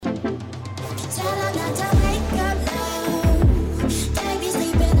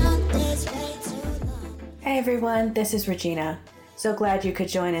everyone, this is Regina. So glad you could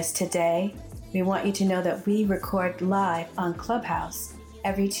join us today. We want you to know that we record live on Clubhouse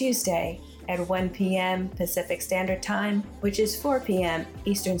every Tuesday at 1 p.m. Pacific Standard Time, which is 4 p.m.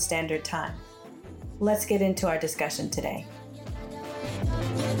 Eastern Standard Time. Let's get into our discussion today.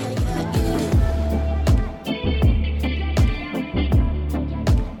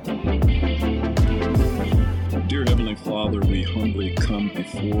 Dear Heavenly Father, we humbly come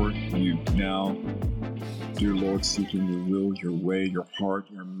before you now. Dear Lord, seeking your will, your way, your heart,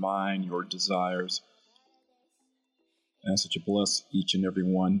 your mind, your desires. I ask that you bless each and every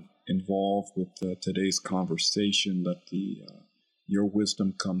one involved with today's conversation. Let your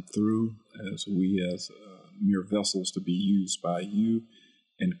wisdom come through as we as mere vessels to be used by you.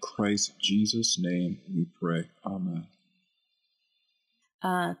 In Christ Jesus' name we pray. Amen.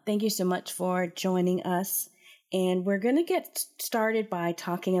 Thank you so much for joining us. And we're going to get started by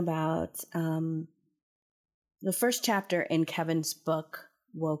talking about the first chapter in Kevin's book,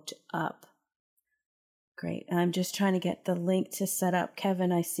 Woke Up. Great. I'm just trying to get the link to set up.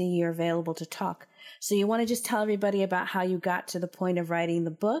 Kevin, I see you're available to talk. So you want to just tell everybody about how you got to the point of writing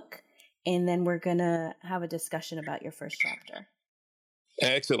the book, and then we're going to have a discussion about your first chapter.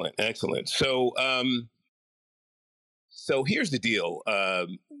 Excellent. So here's the deal.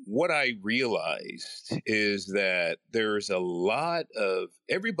 What I realized is that there's a lot of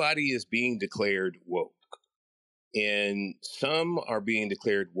everybody is being declared woke. And some are being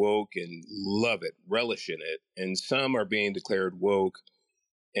declared woke and love it, relish in it. And some are being declared woke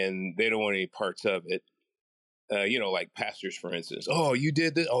and they don't want any parts of it. Like pastors, for instance. Oh, you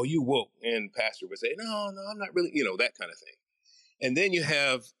did this? Oh, you woke. And pastor would say, no, I'm not really, that kind of thing. And then you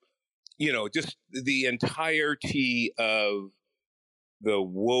have, just the entirety of the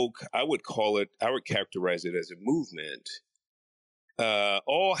woke, I would characterize it as a movement.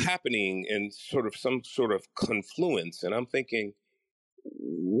 All happening in some sort of confluence. And I'm thinking,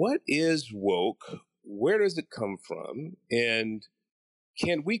 what is woke? Where does it come from? And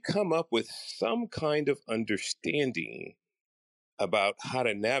can we come up with some kind of understanding about how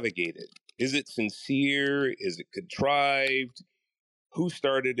to navigate it? Is it sincere? Is it contrived? Who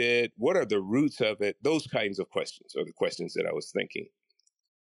started it? What are the roots of it? Those kinds of questions are the questions that I was thinking.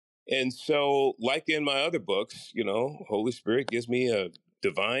 And so, like in my other books, Holy Spirit gives me a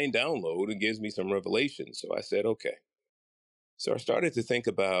divine download and gives me some revelation. So I said, okay. So I started to think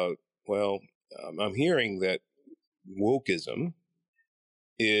about, I'm hearing that wokeism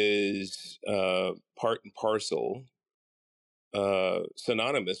is part and parcel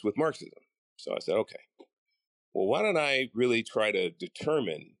synonymous with Marxism. So I said, okay, well, why don't I really try to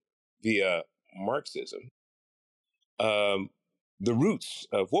determine via Marxism the roots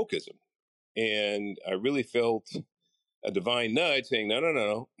of wokeism? And I really felt a divine nudge saying,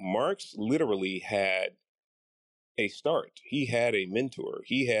 no. Marx literally had a start. He had a mentor.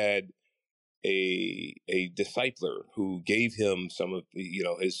 He had a discipler who gave him some of the,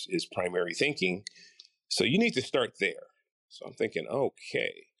 his primary thinking. So you need to start there. So I'm thinking,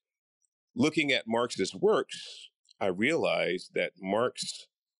 okay. Looking at Marx's works, I realized that Marx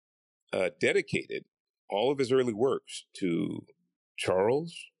dedicated all of his early works to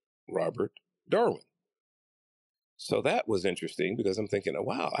Charles Robert Darwin. So that was interesting because I'm thinking, oh,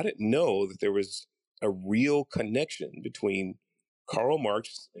 wow, I didn't know that there was a real connection between Karl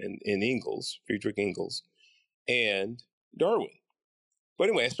Marx and Friedrich Engels, and Darwin. But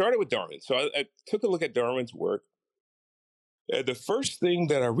anyway, I started with Darwin. So I took a look at Darwin's work. The first thing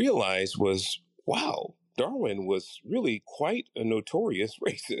that I realized was, wow, Darwin was really quite a notorious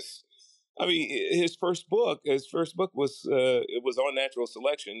racist. I mean, his first book was it was on natural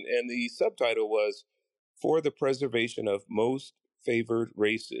selection, and the subtitle was "For the Preservation of Most Favored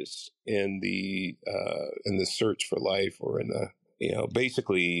Races in the Search for Life," or in the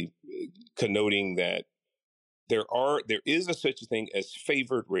basically connoting that there is a such a thing as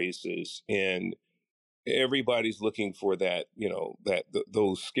favored races, and everybody's looking for that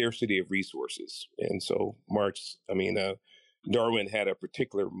those scarcity of resources. And so Darwin had a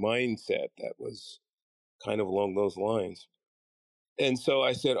particular mindset that was kind of along those lines. And so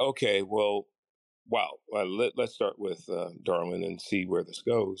I said, okay, well, wow, let's start with Darwin and see where this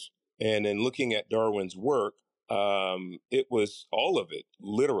goes. And in looking at Darwin's work, it was all of it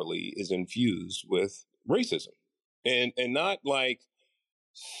literally is infused with racism, and not like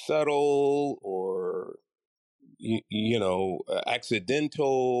subtle or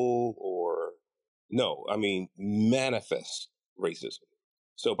accidental or no, I mean manifest racism.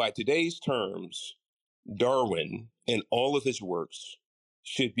 So by today's terms, Darwin and all of his works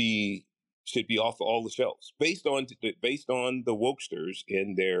should be off all the shelves based on the wokesters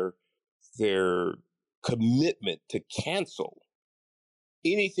in their commitment to cancel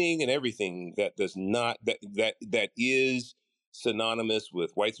anything and everything that does not, that is synonymous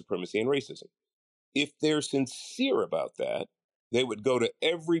with white supremacy and racism. If they're sincere about that, they would go to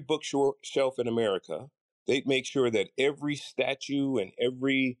every bookshelf in America. They'd make sure that every statue and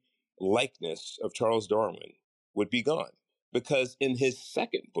every likeness of Charles Darwin would be gone. Because in his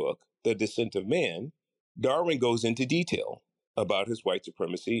second book, The Descent of Man, Darwin goes into detail about his white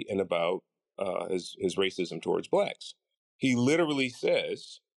supremacy and about his racism towards blacks. He literally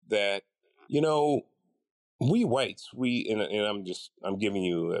says that, we whites, and I'm giving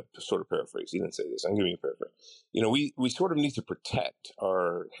you a sort of paraphrase. He didn't say this. I'm giving you a paraphrase. We sort of need to protect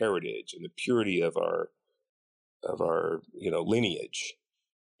our heritage and the purity of our lineage,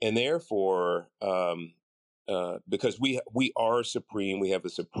 and therefore, because we are supreme, we have a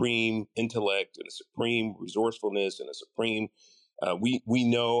supreme intellect and a supreme resourcefulness and a supreme. We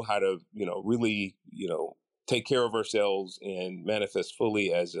know how to really take care of ourselves and manifest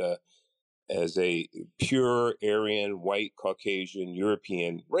fully as a pure Aryan, white, Caucasian,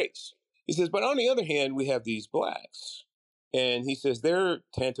 European race. He says, but on the other hand, we have these blacks. And he says they're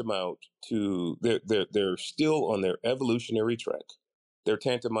tantamount to, they're still on their evolutionary trek. They're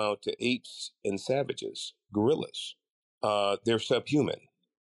tantamount to apes and savages, gorillas. They're subhuman.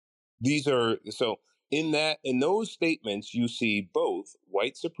 In those statements, you see both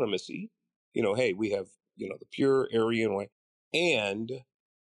white supremacy, hey, we have, the pure Aryan white, and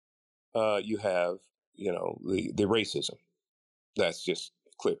you have, the racism. That's just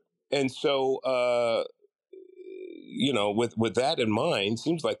clear. And so, with that in mind,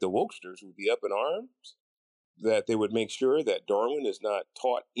 seems like the wokesters would be up in arms, that they would make sure that Darwin is not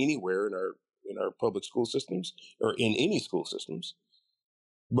taught anywhere in our public school systems or in any school systems.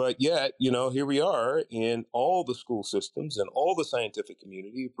 But yet, here we are in all the school systems and all the scientific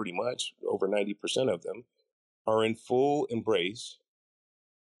community, pretty much over 90% of them are in full embrace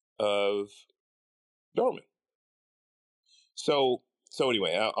of Darwin. So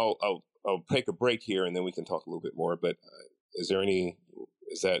anyway, I'll take a break here and then we can talk a little bit more. But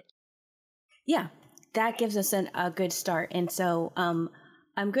Yeah, that gives us a good start. And so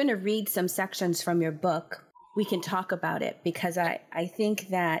I'm going to read some sections from your book. We can talk about it because I think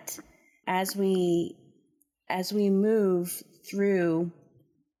that as we move through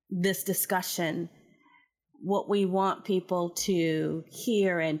this discussion, what we want people to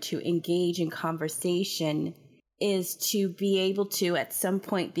hear and to engage in conversation is to be able to, at some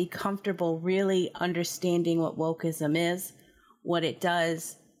point, be comfortable really understanding what wokeism is, what it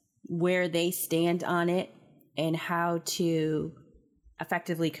does, where they stand on it, and how to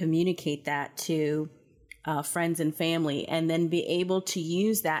effectively communicate that to friends and family, and then be able to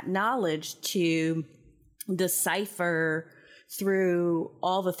use that knowledge to decipher through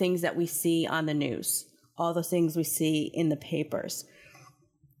all the things that we see on the news, all the things we see in the papers,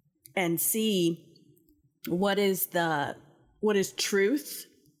 and see what is truth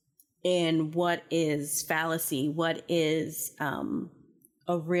and what is fallacy, what is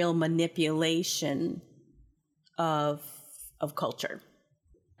a real manipulation of culture.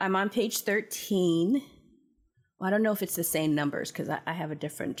 I'm on page 13. Well, I don't know if it's the same numbers because I have a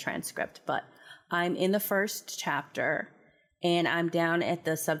different transcript, but I'm in the first chapter and I'm down at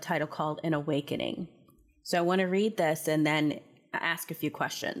the subtitle called An Awakening. So I want to read this and then ask a few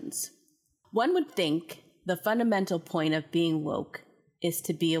questions. One would think the fundamental point of being woke is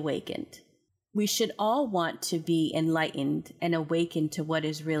to be awakened. We should all want to be enlightened and awakened to what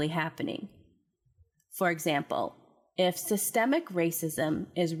is really happening. For example, if systemic racism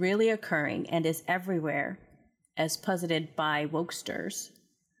is really occurring and is everywhere, as posited by wokesters,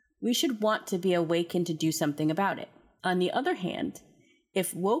 we should want to be awakened to do something about it. On the other hand,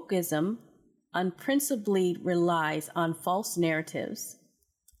 if wokeism unprincipably relies on false narratives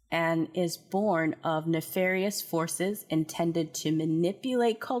and is born of nefarious forces intended to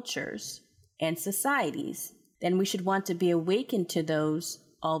manipulate cultures and societies, then we should want to be awakened to those,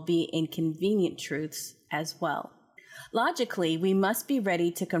 albeit inconvenient truths as well. Logically, we must be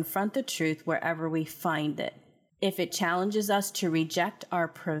ready to confront the truth wherever we find it. If it challenges us to reject our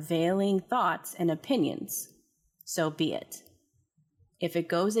prevailing thoughts and opinions, so be it. If it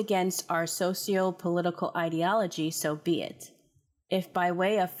goes against our socio-political ideology, so be it. If by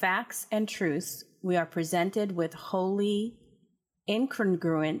way of facts and truths, we are presented with wholly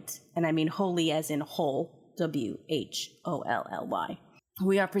incongruent, and I mean wholly as in whole, WHOLLY.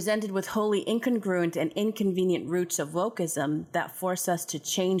 We are presented with wholly incongruent and inconvenient roots of wokeism that force us to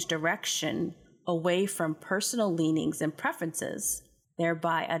change direction away from personal leanings and preferences,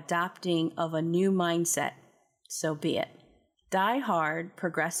 thereby adopting of a new mindset, so be it. Die-hard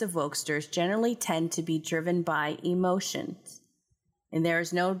progressive wokesters generally tend to be driven by emotions, and there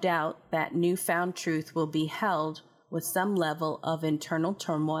is no doubt that newfound truth will be held with some level of internal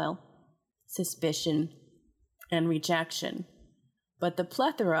turmoil, suspicion, and rejection. But the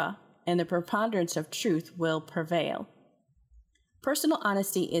plethora and the preponderance of truth will prevail. Personal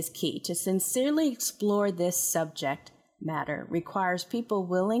honesty is key. To sincerely explore this subject matter requires people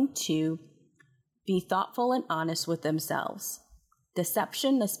willing to be thoughtful and honest with themselves.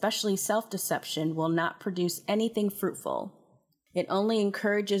 Deception, especially self-deception, will not produce anything fruitful. It only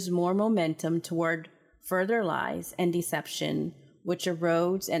encourages more momentum toward further lies and deception, which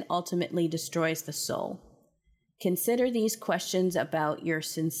erodes and ultimately destroys the soul. Consider these questions about your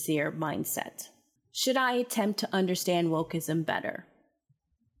sincere mindset. Should I attempt to understand wokeism better?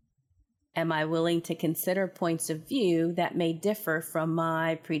 Am I willing to consider points of view that may differ from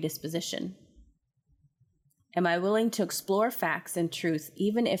my predisposition? Am I willing to explore facts and truth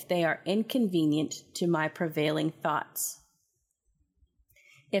even if they are inconvenient to my prevailing thoughts?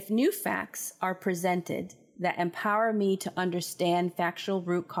 If new facts are presented that empower me to understand factual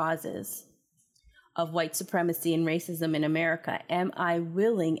root causes of white supremacy and racism in America, am I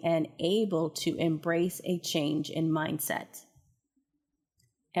willing and able to embrace a change in mindset?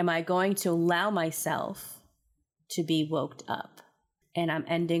 Am I going to allow myself to be woked up? And I'm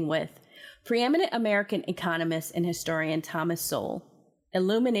ending with preeminent American economist and historian Thomas Sowell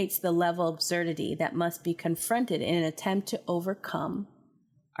illuminates the level of absurdity that must be confronted in an attempt to overcome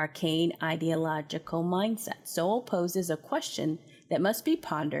arcane ideological mindset. Sowell poses a question that must be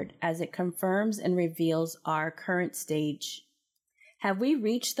pondered as it confirms and reveals our current stage. Have we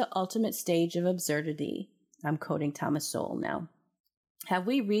reached the ultimate stage of absurdity? I'm quoting Thomas Sowell now. Have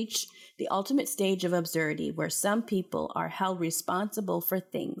we reached the ultimate stage of absurdity where some people are held responsible for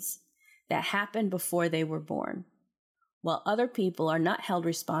things that happened before they were born, while other people are not held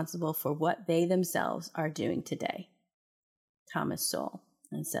responsible for what they themselves are doing today? Thomas Sowell.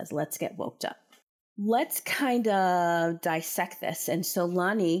 And says, let's get woked up. Let's kind of dissect this. And so,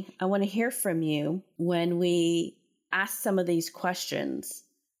 Lonnie, I want to hear from you when we ask some of these questions.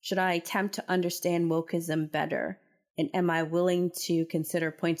 Should I attempt to understand wokeism better? And am I willing to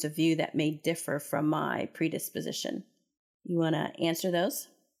consider points of view that may differ from my predisposition? You want to answer those?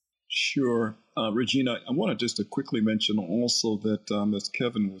 Sure. Regina, I wanted just to quickly mention also that as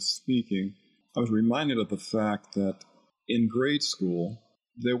Kevin was speaking, I was reminded of the fact that in grade school,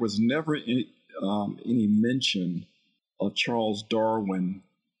 there was never any mention of Charles Darwin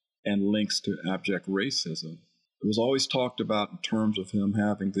and links to abject racism. It was always talked about in terms of him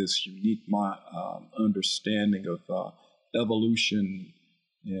having this unique understanding of evolution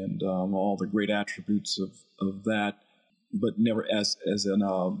and all the great attributes of that, but never as an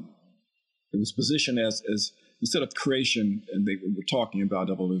it was positioned as instead of creation, and they were talking about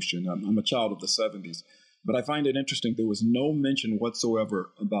evolution. I'm a child of the 70s. But I find it interesting, there was no mention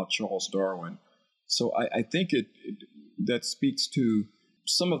whatsoever about Charles Darwin. So I think that speaks to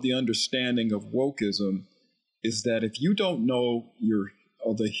some of the understanding of wokeism, is that if you don't know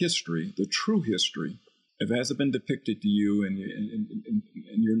the history, the true history, if it hasn't been depicted to you and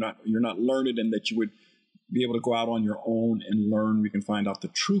you're not learned, and that you would be able to go out on your own and learn, we can find out the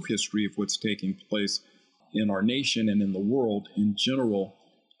true history of what's taking place in our nation and in the world in general,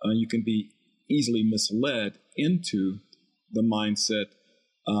 you can be easily misled into the mindset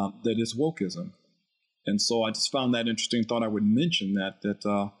that is wokeism. And so I just found that interesting. Thought I would mention that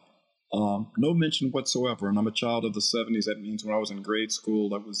no mention whatsoever. And I'm a child of the 70s. That means when I was in grade school,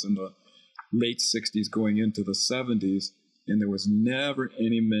 that was in the late 60s going into the 70s, and there was never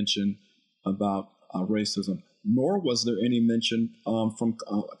any mention about racism, nor was there any mention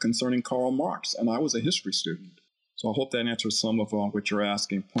concerning Karl Marx. And I was a history student. So I hope that answers some of what you're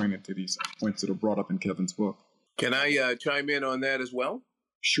asking, pointing to these points that are brought up in Kevin's book. Can I chime in on that as well?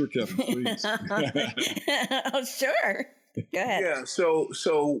 Sure, Kevin, please. Oh, sure. Go ahead. Yeah.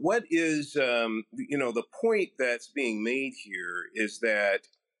 So what is, the point that's being made here is that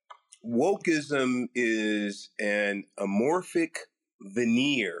wokeism is an amorphic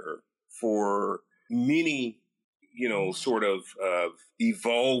veneer for many, sort of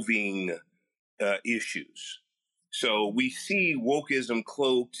evolving issues. So we see wokeism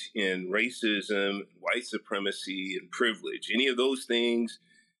cloaked in racism, white supremacy, and privilege. Any of those things,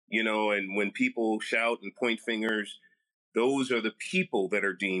 and when people shout and point fingers, those are the people that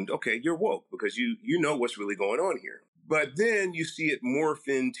are deemed, okay, you're woke because you know what's really going on here. But then you see it morph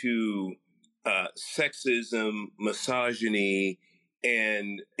into sexism, misogyny,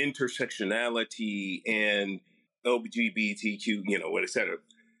 and intersectionality, and LGBTQ, et cetera.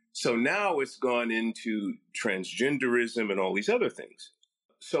 So now it's gone into transgenderism and all these other things.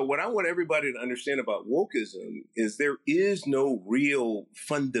 So what I want everybody to understand about wokeism is there is no real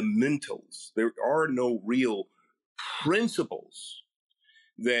fundamentals. There are no real principles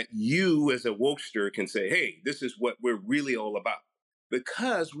that you as a wokester can say, hey, this is what we're really all about.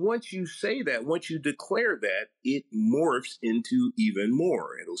 Because once you say that, once you declare that, it morphs into even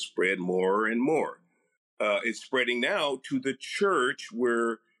more. It'll spread more and more. It's spreading now to the church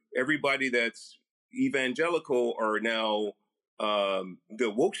where everybody that's evangelical are now,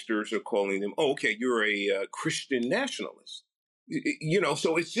 the wokesters are calling them, oh, okay, you're a Christian nationalist.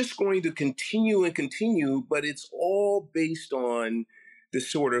 So it's just going to continue and continue, but it's all based on this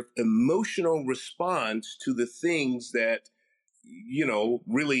sort of emotional response to the things that,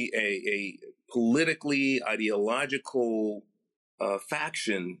 really a politically ideological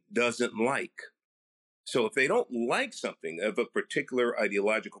faction doesn't like. So if they don't like something of a particular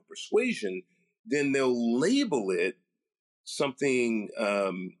ideological persuasion, then they'll label it something,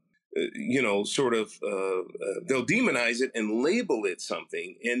 they'll demonize it and label it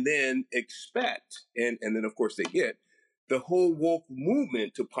something, and then expect, and then of course they get the whole woke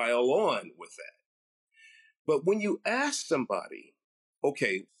movement to pile on with that. But when you ask somebody,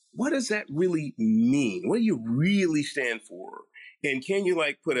 okay, what does that really mean? What do you really stand for? And can you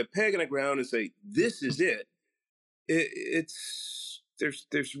put a peg in the ground and say, this is it?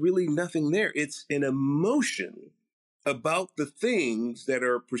 There's really nothing there. It's an emotion about the things that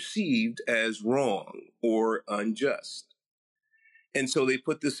are perceived as wrong or unjust. And so they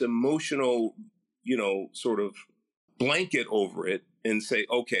put this emotional, sort of blanket over it and say,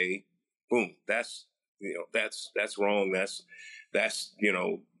 okay, boom, that's wrong. That's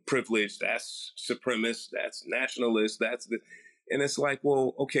privileged. That's supremacist. That's nationalist. And it's like,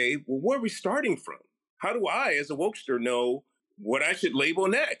 well, okay, well, where are we starting from? How do I, as a wokester, know what I should label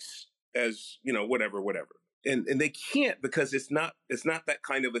next as, whatever. And they can't, because it's not that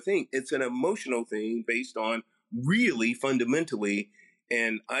kind of a thing. It's an emotional thing based on really fundamentally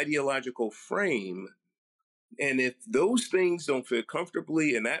an ideological frame. And if those things don't fit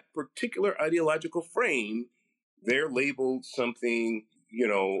comfortably in that particular ideological frame, they're labeled something,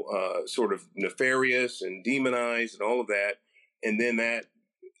 sort of nefarious and demonized and all of that. And then that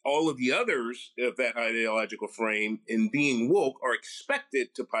all of the others of that ideological frame in being woke are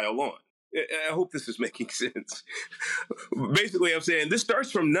expected to pile on. I hope this is making sense. Basically, I'm saying this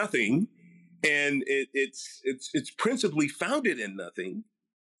starts from nothing, and it's principally founded in nothing,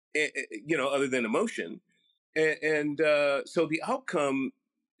 other than emotion. And so the outcome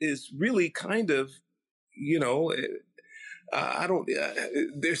is really kind of,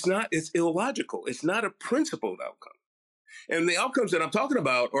 it's illogical. It's not a principled outcome. And the outcomes that I'm talking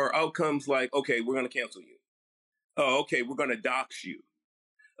about are outcomes like, okay, we're going to cancel you. Oh, okay, we're going to dox you.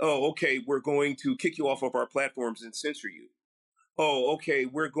 Oh, okay, we're going to kick you off of our platforms and censor you. Oh, okay,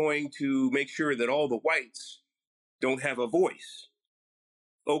 we're going to make sure that all the whites don't have a voice.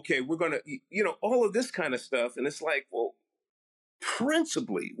 Okay, we're going to, all of this kind of stuff. And it's like, well,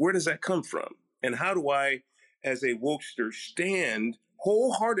 principally, where does that come from? And how do I, as a wokester, stand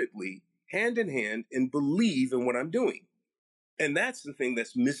wholeheartedly, hand in hand, and believe in what I'm doing? And that's the thing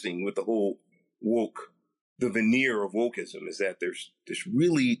that's missing with the whole woke, the veneer of wokeism, is that there's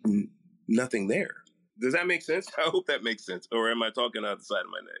really nothing there. Does that make sense? I hope that makes sense. Or am I talking out the side of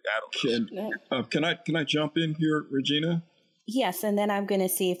my neck? I don't know. Can I jump in here, Regina? Yes, and then I'm going to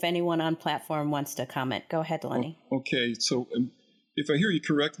see if anyone on platform wants to comment. Go ahead, Lenny. Okay, so if I hear you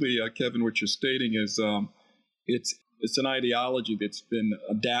correctly, Kevin, what you're stating is it's an ideology that's been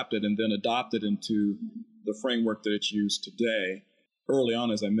adapted and then adopted into the framework that it's used today. Early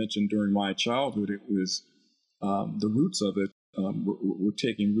on, as I mentioned, during my childhood, it was the roots of it were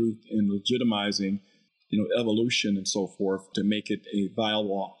taking root in legitimizing, evolution and so forth to make it a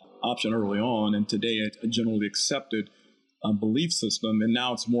viable option early on. And today, a generally accepted belief system, and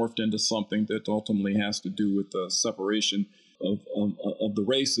now it's morphed into something that ultimately has to do with the separation of the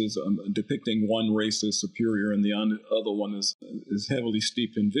races, depicting one race as superior and the other one is heavily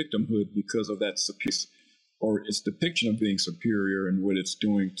steeped in victimhood because of that or its depiction of being superior and what it's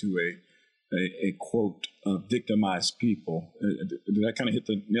doing to a quote victimized people. Did I kind of hit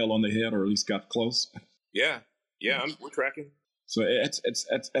the nail on the head, or at least got close? Yeah, we're tracking. So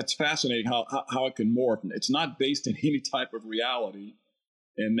it's fascinating how it can morph. It's not based in any type of reality,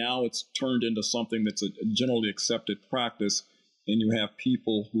 and now it's turned into something that's a generally accepted practice, and you have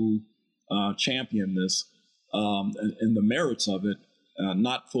people who champion this and the merits of it,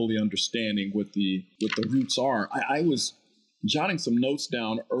 not fully understanding what the roots are. I was jotting some notes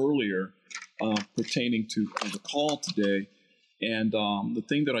down earlier pertaining to the call today, And the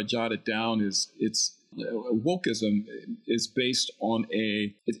thing that I jotted down is wokeism is based on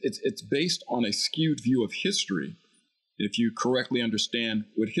it's based on a skewed view of history. If you correctly understand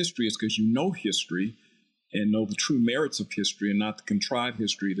what history is, because you know history and know the true merits of history and not the contrived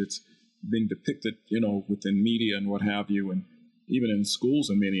history that's being depicted, within media and what have you, and even in schools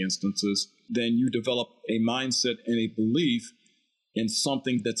in many instances, then you develop a mindset and a belief in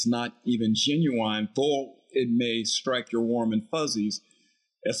something that's not even genuine, though it may strike your warm and fuzzies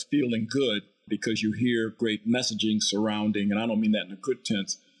as feeling good because you hear great messaging surrounding, and I don't mean that in a good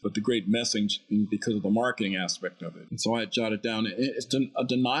tense, but the great message because of the marketing aspect of it. And so I had jotted down, it's a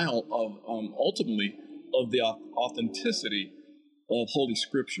denial of, ultimately, of the authenticity of Holy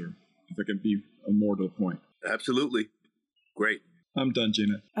Scripture, if I can be more to the point. Absolutely. Great. I'm done,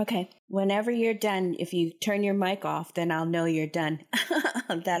 Gina. Okay. Whenever you're done, if you turn your mic off, then I'll know you're done.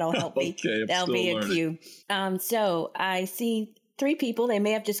 That'll help me. Okay, That'll be a cue. So I see 3 people. They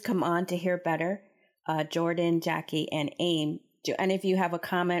may have just come on to hear better. Jordan, Jackie, and Aim. And if you have a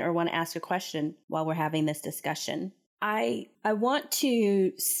comment or want to ask a question while we're having this discussion, I want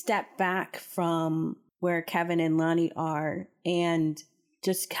to step back from where Kevin and Lonnie are and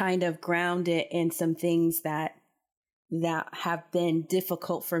just kind of ground it in some things that have been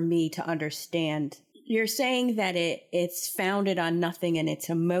difficult for me to understand. You're saying that it's founded on nothing and it's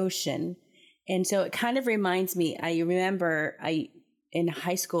emotion. And so it kind of reminds me, I remember in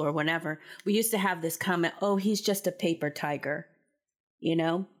high school or whenever, we used to have this comment, oh, he's just a paper tiger.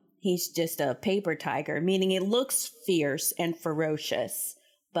 He's just a paper tiger, meaning it looks fierce and ferocious,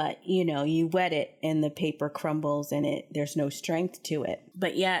 but you wet it and the paper crumbles and there's no strength to it.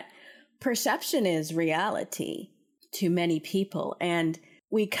 But yet perception is reality to many people. And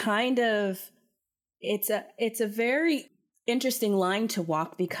we kind of, it's a very interesting line to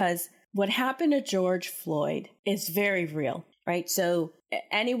walk, because what happened to George Floyd is very real, right? So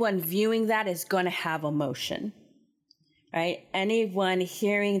anyone viewing that is going to have emotion, right? Anyone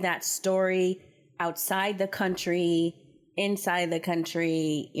hearing that story outside the country, inside the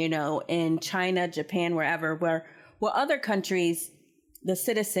country, in China, Japan, wherever, where other countries, the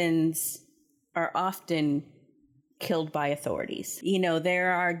citizens are often killed by authorities.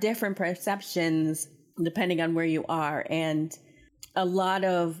 There are different perceptions depending on where you are. And a lot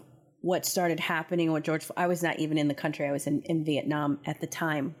of what started happening with I was not even in the country. I was in Vietnam at the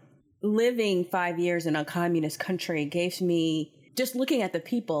time. Living 5 years in a communist country gave me, just looking at the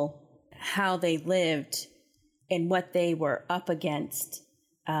people, how they lived and what they were up against,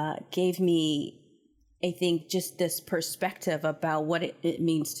 gave me, I think, just this perspective about what it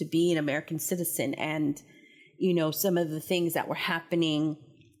means to be an American citizen, and some of the things that were happening,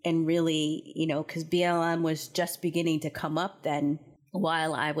 and really, because BLM was just beginning to come up then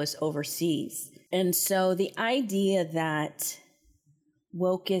while I was overseas. And so the idea that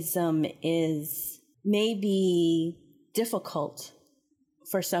wokeism is maybe difficult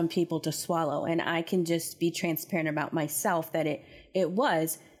for some people to swallow, and I can just be transparent about myself that it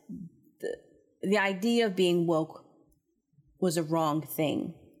was, the idea of being woke was a wrong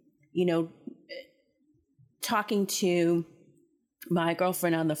thing. Talking to my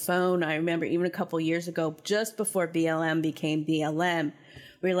girlfriend on the phone, I remember even a couple of years ago, just before BLM became BLM,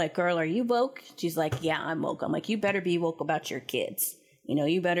 we were like, girl, are you woke? She's like, yeah, I'm woke. I'm like, you better be woke about your kids.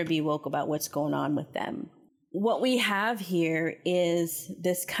 You better be woke about what's going on with them. What we have here is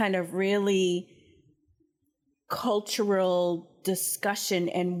this kind of really cultural discussion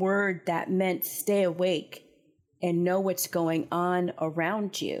and word that meant stay awake and know what's going on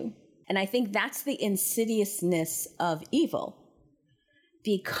around you. And I think that's the insidiousness of evil,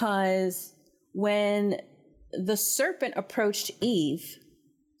 because when the serpent approached Eve,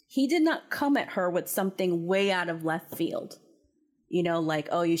 he did not come at her with something way out of left field, like,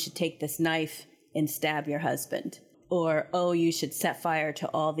 oh, you should take this knife and stab your husband, or, oh, you should set fire to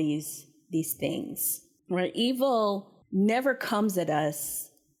all these things. Right? Evil never comes at us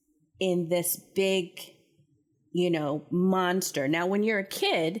in this big, monster. Now, when you're a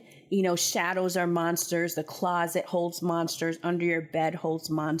kid, shadows are monsters. The closet holds monsters. Under your bed holds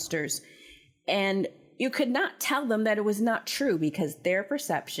monsters. And you could not tell them that it was not true, because their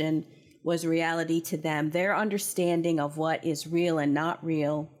perception was reality to them. Their understanding of what is real and not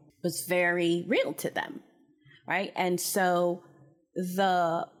real was very real to them, right? And so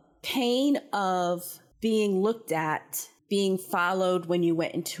the pain of being looked at, being followed when you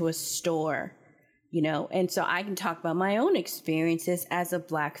went into a store, and so I can talk about my own experiences as a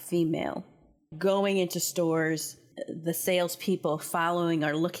Black female. Going into stores, the salespeople following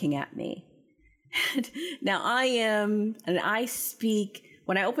or looking at me. Now I speak,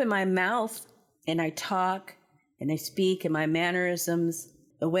 when I open my mouth and I talk and I speak and my mannerisms,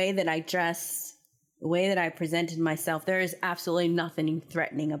 the way that I dress, the way that I presented myself, there is absolutely nothing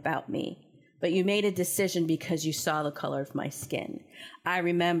threatening about me. But you made a decision because you saw the color of my skin. I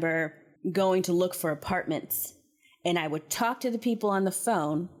remember going to look for apartments, and I would talk to the people on the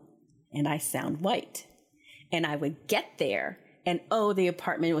phone, and I sound white. And I would get there, and oh, the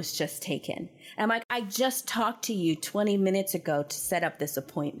apartment was just taken. I'm like, I just talked to you 20 minutes ago to set up this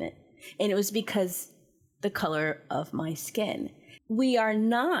appointment. And it was because the color of my skin. We are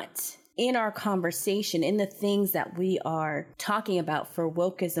not in our conversation, in the things that we are talking about for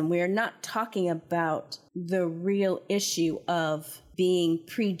wokeism, we are not talking about the real issue of being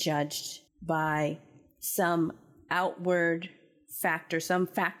prejudged by some outward factor, some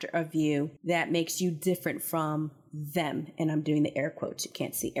factor of you that makes you different from them. And I'm doing the air quotes. You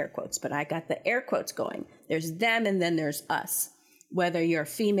can't see air quotes, but I got the air quotes going. There's them and then there's us. Whether you're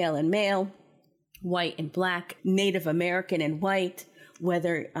female and male, white and black, Native American and white,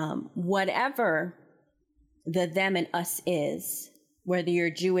 whether whatever the them and us is, whether you're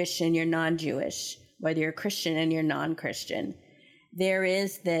Jewish and you're non-Jewish, whether you're Christian and you're non-Christian, there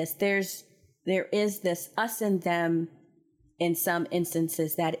is this us and them in some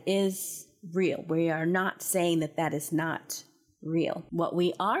instances that is real. We are not saying that that is not real. What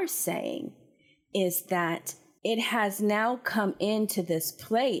we are saying is that it has now come into this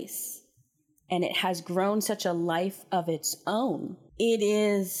place and it has grown such a life of its own. It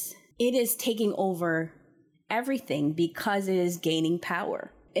is taking over everything because it is gaining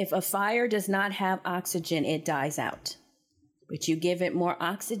power. If a fire does not have oxygen, it dies out. But you give it more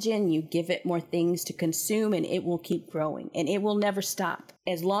oxygen, you give it more things to consume, and it will keep growing, and it will never stop.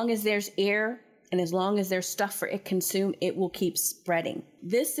 As long as there's air and as long as there's stuff for it to consume, it will keep spreading.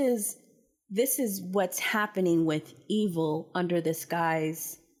 This is what's happening with evil under this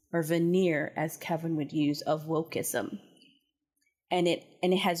guise or veneer, as Kevin would use, of wokeism. And it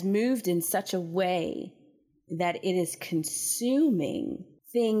has moved in such a way that it is consuming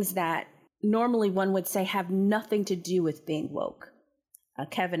things that normally one would say have nothing to do with being woke.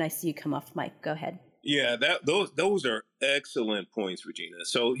 Kevin, I see you come off mic. Go ahead. Yeah, those are excellent points, Regina.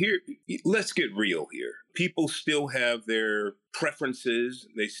 So here, let's get real here. People still have their preferences.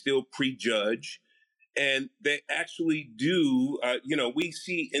 They still prejudge. And they actually do, we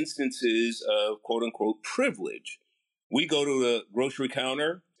see instances of quote unquote privilege. We go to the grocery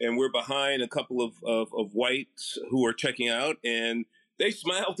counter and we're behind a couple of whites who are checking out, and they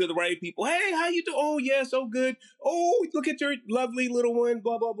smile to the right people. Hey, how you doing? Oh, yes. Oh, good. Oh, look at your lovely little one,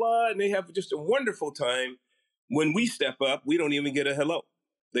 blah, blah, blah. And they have just a wonderful time. When we step up, we don't even get a hello.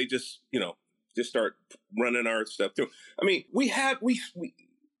 They just start running our stuff through. I mean,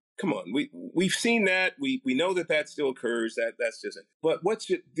 come on, we've seen that. We know that still occurs. That's just it. But what's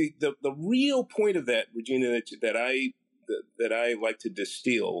the real point of that, Regina, that I like to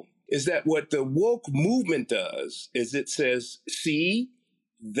distill is that what the woke movement does is it says, see,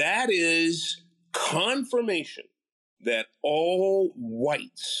 that is confirmation that all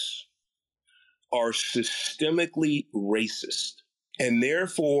whites are systemically racist, and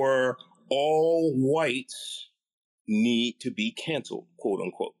therefore all whites need to be canceled, quote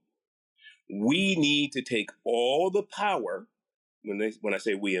unquote. We need to take all the power. When I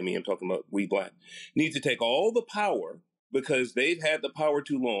say we, I mean I'm talking about we black. Need to take all the power because they've had the power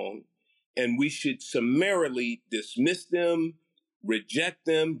too long, and we should summarily dismiss them, reject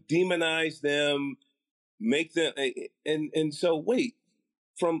them, demonize them, make them. And so wait,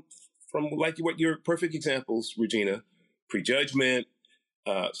 from like what your perfect examples, Regina, prejudgment,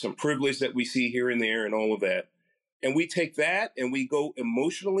 some privilege that we see here and there, and all of that. And we take that and we go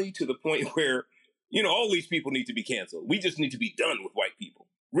emotionally to the point where, all these people need to be canceled. We just need to be done with white people.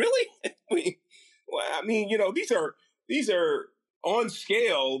 Really? These are on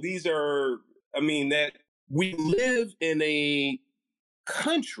scale. That we live in a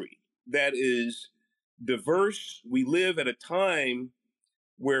country that is diverse. We live at a time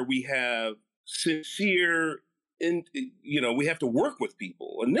where we have sincere, we have to work with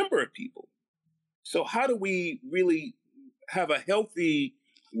people, a number of people. So how do we really have a healthy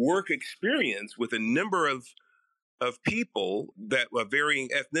work experience with a number of people that are varying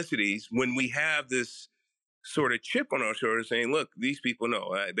ethnicities when we have this sort of chip on our shoulder saying, look, these people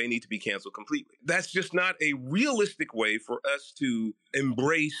they need to be canceled completely? That's just not a realistic way for us to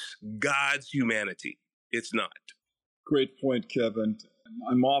embrace God's humanity. It's not. Great point, Kevin.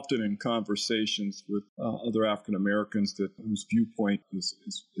 I'm often in conversations with other African Americans whose viewpoint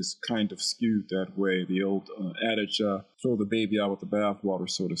is kind of skewed that way. The old adage, throw the baby out with the bathwater,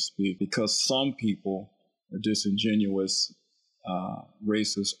 so to speak, because some people are disingenuous,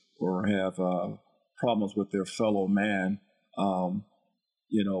 racist, or have problems with their fellow man,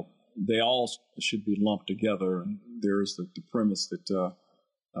 they all should be lumped together. And there's the premise that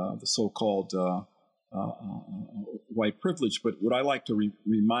the so-called white privilege. But what I like to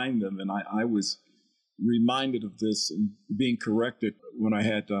remind them, and I was reminded of this and being corrected when I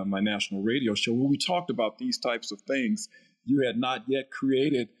had my national radio show, when we talked about these types of things. You had not yet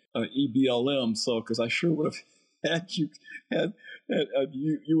created EBLM, so because I sure would have had you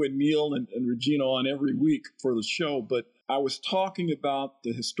and Neil and Regina on every week for the show. But I was talking about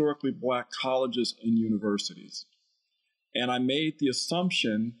the historically Black colleges and universities, and I made the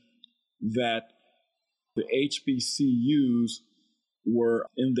assumption that the HBCUs were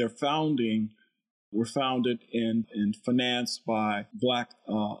in their founding were founded and financed by Black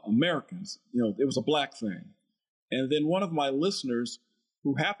Americans. It was a Black thing. And then one of my listeners,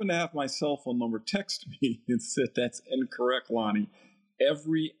 who happened to have my cell phone number, texted me and said, "That's incorrect, Lonnie.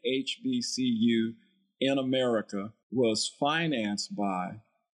 Every HBCU in America was financed by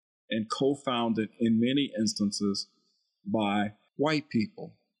and co-founded in many instances by white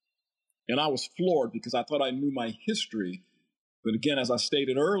people." And I was floored because I thought I knew my history. But again, as I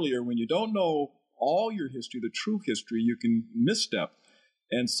stated earlier, when you don't know all your history, the true history, you can misstep.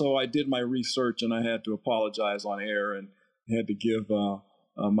 And so I did my research, and I had to apologize on air and had to give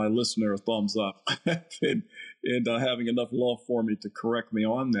my listener a thumbs up and having enough love for me to correct me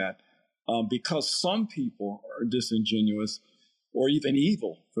on that. Because some people are disingenuous or even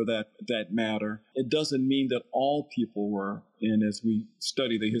evil for that matter, it doesn't mean that all people were. And as we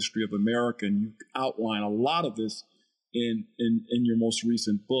study the history of America, and you outline a lot of this in your most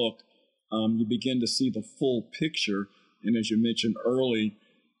recent book, you begin to see the full picture. And as you mentioned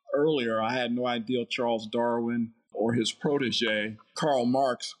earlier, I had no idea Charles Darwin or his protege, Karl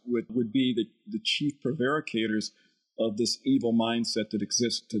Marx, would be the chief prevaricators of this evil mindset that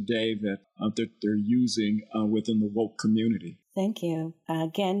exists today that they're using within the woke community. Thank you.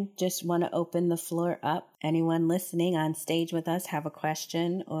 Again, just want to open the floor up. Anyone listening on stage with us have a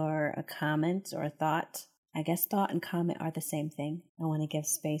question or a comment or a thought? I guess thought and comment are the same thing. I want to give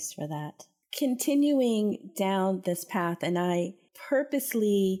space for that. Continuing down this path, and I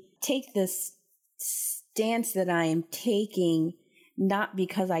purposely take this stance that I am taking not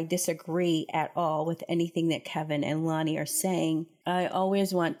because I disagree at all with anything that Kevin and Lonnie are saying. I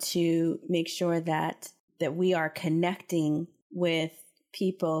always want to make sure that we are connecting with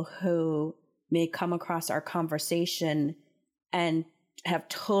people who may come across our conversation and have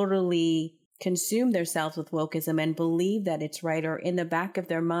totally consumed themselves with wokeism and believe that it's right, or in the back of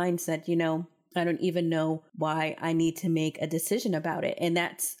their minds that, I don't even know why I need to make a decision about it. And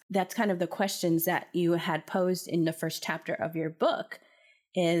that's kind of the questions that you had posed in the first chapter of your book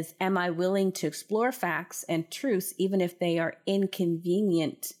is, am I willing to explore facts and truths even if they are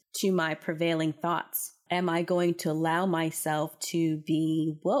inconvenient to my prevailing thoughts? Am I going to allow myself to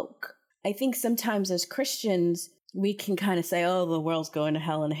be woke? I think sometimes as Christians, we can kind of say, oh, the world's going to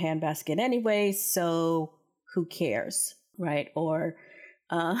hell in a handbasket anyway, so who cares, right? Or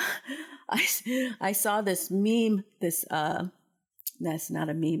I saw this meme, that's not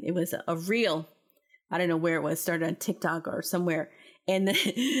a meme, it was a reel. I don't know where it was, started on TikTok or somewhere. And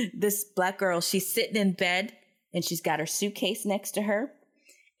this Black girl, she's sitting in bed and she's got her suitcase next to her.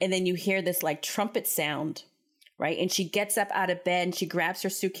 And then you hear this like trumpet sound, right? And she gets up out of bed and she grabs her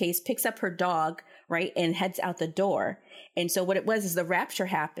suitcase, picks up her dog, right? And heads out the door. And so what it was is the rapture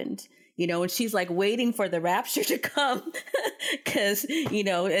happened, and she's like waiting for the rapture to come because,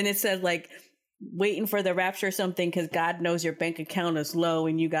 and it says like waiting for the rapture or something because God knows your bank account is low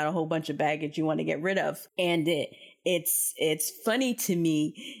and you got a whole bunch of baggage you want to get rid of. And it's funny to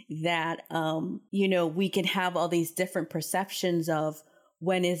me that, we can have all these different perceptions of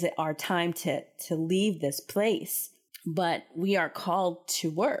when is it our time to leave this place, but we are called to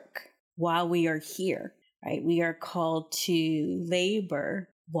work while we are here, right? We are called to labor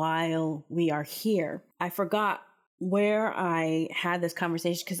while we are here. I forgot where I had this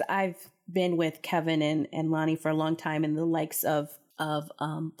conversation because I've been with Kevin and Lonnie for a long time in the likes of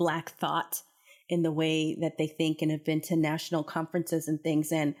Black thought in the way that they think and have been to national conferences and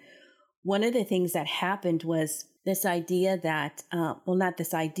things. And one of the things that happened was this idea that, not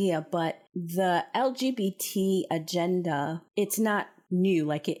this idea, but the LGBT agenda, it's not new.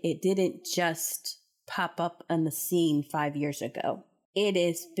 Like it didn't just pop up on the scene 5 years ago. It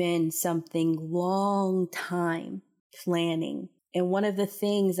has been something long time planning. And one of the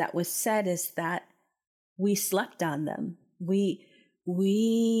things that was said is that we slept on them. We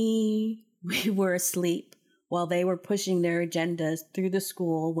were asleep while they were pushing their agendas through the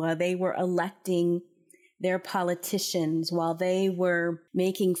school, while they were electing their politicians, while they were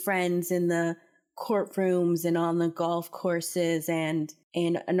making friends in the courtrooms and on the golf courses and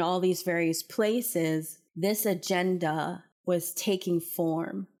all these various places, this agenda was taking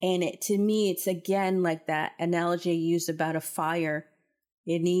form. And to me, it's again like that analogy I used about a fire.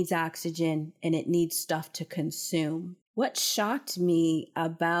 It needs oxygen and it needs stuff to consume. What shocked me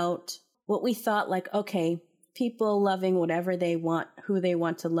about what we thought, like, okay, people loving whatever they want, who they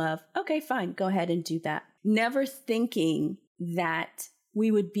want to love. Okay, fine, go ahead and do that. Never thinking that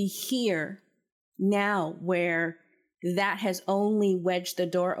we would be here now where that has only wedged the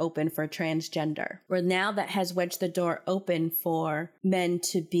door open for transgender, or now that has wedged the door open for men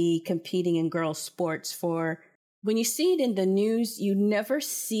to be competing in girls' sports. For when you see it in the news, you never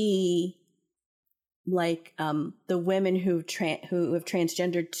see like the women who have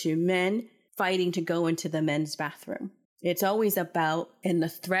transgendered to men fighting to go into the men's bathroom. It's always about, and the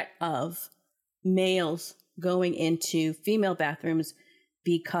threat of males going into female bathrooms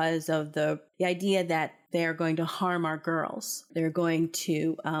because of the idea that they're going to harm our girls. They're going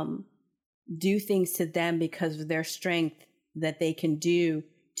to do things to them because of their strength that they can do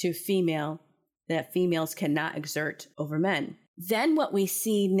to female that females cannot exert over men. Then what we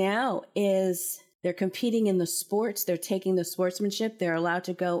see now is they're competing in the sports. They're taking the sportsmanship. They're allowed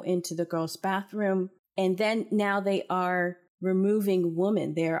to go into the girls' bathroom. And then now they are removing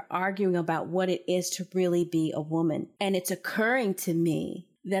women. They're arguing about what it is to really be a woman. And it's occurring to me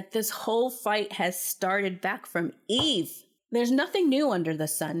that this whole fight has started back from Eve. There's nothing new under the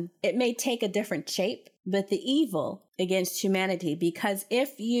sun. It may take a different shape, but the evil against humanity, because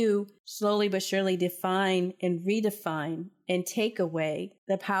if you slowly but surely define and redefine and take away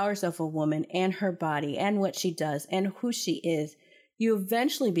the powers of a woman and her body and what she does and who she is, you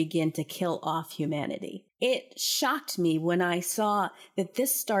eventually begin to kill off humanity. It shocked me when I saw that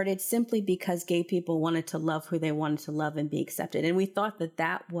this started simply because gay people wanted to love who they wanted to love and be accepted. And we thought that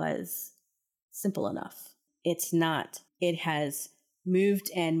that was simple enough. It's not. It has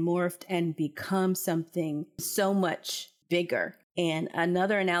moved and morphed and become something so much bigger. And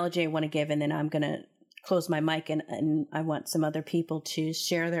another analogy I want to give, and then I'm going to close my mic and I want some other people to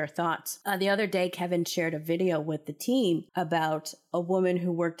share their thoughts. The other day, Kevin shared a video with the team about a woman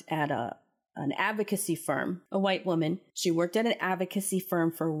who worked at an advocacy firm, a white woman. She worked at an advocacy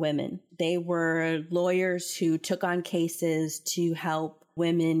firm for women. They were lawyers who took on cases to help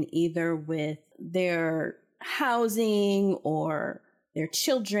women either with their housing or their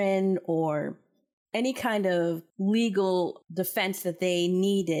children or any kind of legal defense that they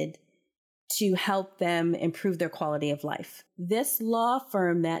needed to help them improve their quality of life. This law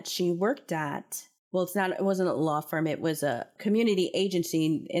firm that she worked at, well, it wasn't a law firm. It was a community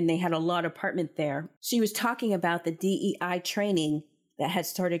agency and they had a law department there. She was talking about the DEI training that had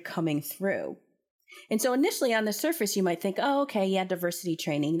started coming through. And so initially on the surface, you might think, oh, okay, yeah, diversity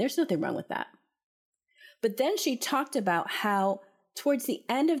training. There's nothing wrong with that. But then she talked about how towards the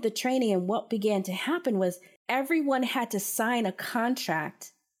end of the training and what began to happen was everyone had to sign a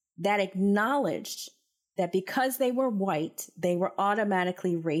contract that acknowledged that because they were white, they were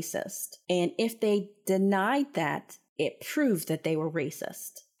automatically racist. And if they denied that, it proved that they were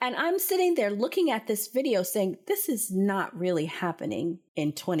racist. And I'm sitting there looking at this video saying, this is not really happening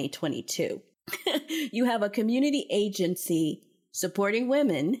in 2022. You have a community agency supporting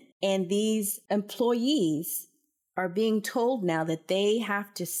women, and these employees are being told now that they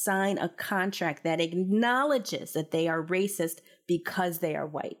have to sign a contract that acknowledges that they are racist because they are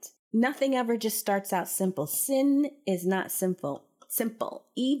white. Nothing ever just starts out simple. Sin is not simple.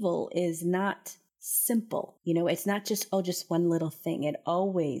 Evil is not simple. You know, it's not just one little thing. It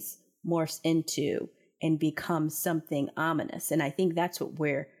always morphs into and becomes something ominous. And I think that's what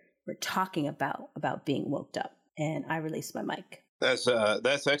we're talking about being woke up. And I release my mic. That's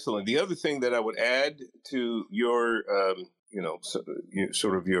excellent. The other thing that I would add to your,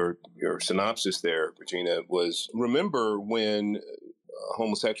 sort of your synopsis there, Regina, was remember when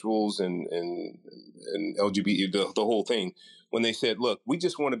homosexuals and LGBT, the whole thing, when they said, look, we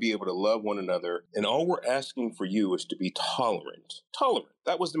just want to be able to love one another. And all we're asking for you is to be tolerant. Tolerant.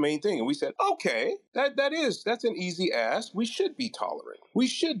 That was the main thing. And we said, okay, that's an easy ask. We should be tolerant.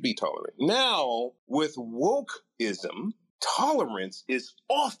 Now with wokeism, tolerance is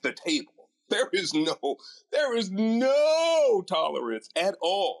off the table. There is no tolerance at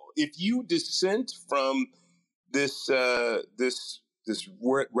all. If you dissent from this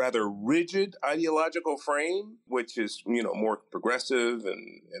rather rigid ideological frame, which is, more progressive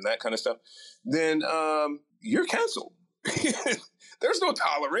and that kind of stuff, then you're canceled. There's no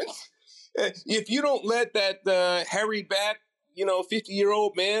tolerance. If you don't let that harried back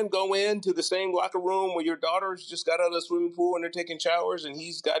 50-year-old man go into the same locker room where your daughter's just got out of the swimming pool and they're taking showers and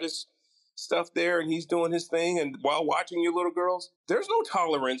he's got his stuff there and he's doing his thing and while watching your little girls, there's no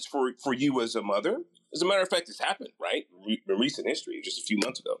tolerance for you as a mother. As a matter of fact, it's happened, right? In recent history, just a few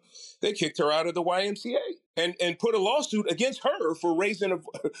months ago. They kicked her out of the YMCA and put a lawsuit against her for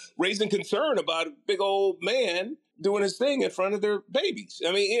raising concern about a big old man doing his thing in front of their babies.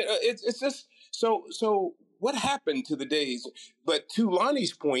 I mean, it's just so what happened to the days? But to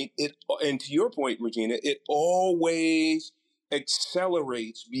Lonnie's point, and to your point, Regina, it always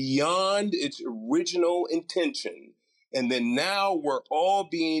accelerates beyond its original intention. And then now we're all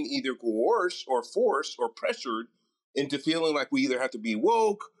being either coerced or forced or pressured into feeling like we either have to be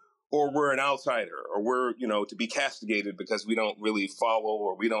woke or we're an outsider or we're, to be castigated because we don't really follow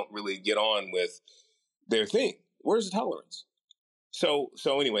or we don't really get on with their thing. Where's the tolerance? So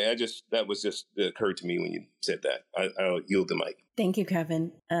anyway, that was just occurred to me when you said that. I'll yield the mic. Thank you,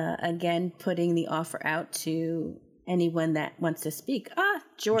 Kevin. Again, putting the offer out to anyone that wants to speak.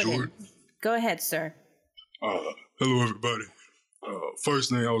 Jordan. Go ahead, sir. Hello, everybody. First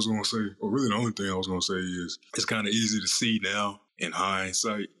thing I was going to say, or really the only thing I was going to say is it's kind of easy to see now in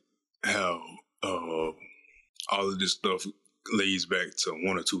hindsight how all of this stuff lays back to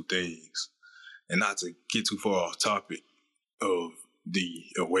one or two things. And not to get too far off topic of the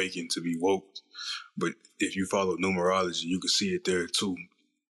awaken to be woke, but if you follow numerology, you can see it there too.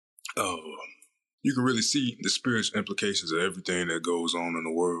 You can really see the spiritual implications of everything that goes on in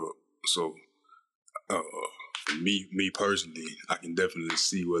the world. So, for me personally, I can definitely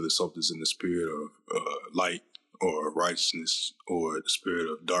see whether something's in the spirit of light or righteousness or the spirit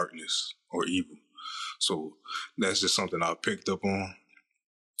of darkness or evil. So that's just something I picked up on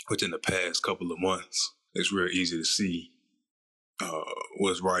within the past couple of months. It's real easy to see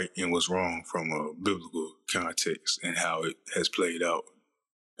what's right and what's wrong from a biblical context and how it has played out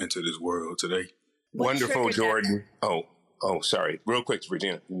into this world today. Wonderful, Jordan. Oh, sorry. Real quick,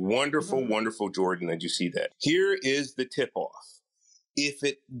 Regina. Wonderful, wonderful, Jordan. Did you see that? Here is the tip-off. If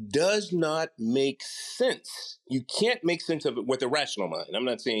it does not make sense, you can't make sense of it with a rational mind. I'm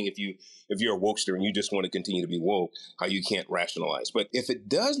not saying if you're a wokester and you just want to continue to be woke, how you can't rationalize. But if it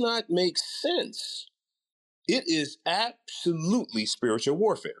does not make sense, it is absolutely spiritual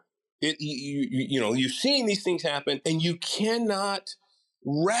warfare. You've seen these things happen, and you cannot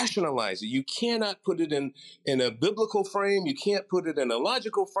rationalize it. You cannot put it in a biblical frame. You can't put it in a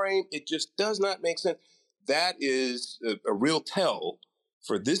logical frame. It just does not make sense. That is a real tell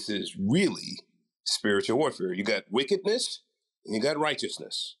for this is really spiritual warfare. You got wickedness and you got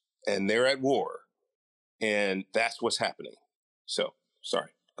righteousness, and they're at war. And that's what's happening. So,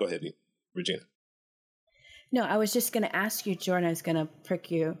 sorry. Go ahead, Regina. No, I was just going to ask you, Jordan, I was going to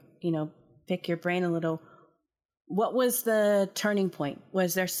pick your brain a little. What was the turning point?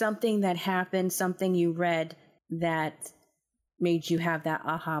 Was there something that happened, something you read that made you have that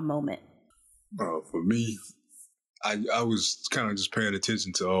aha moment? For me, I was kind of just paying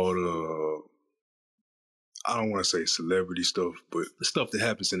attention to all the, I don't want to say celebrity stuff, but the stuff that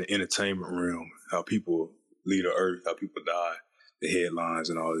happens in the entertainment realm, how people leave the earth, how people die, the headlines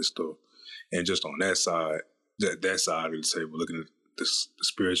and all this stuff. And just on that side, that side of the table, looking at the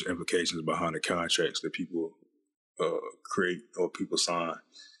spiritual implications behind the contracts that people create or people sign.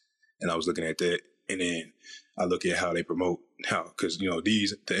 And I was looking at that, and then I look at how they promote, because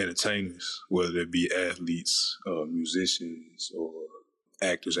the entertainers, whether it be athletes, musicians, or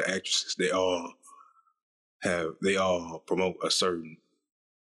actors or actresses, they all promote a certain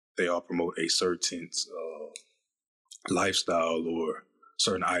lifestyle or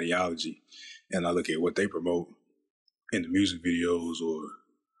certain ideology, and I look at what they promote in the music videos or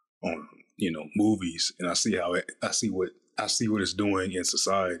on movies, and I see what it's doing in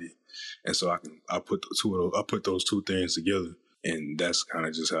society, and so I put those two things together, and that's kind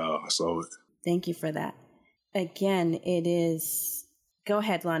of just how I saw it. Thank you for that. Again, it is. Go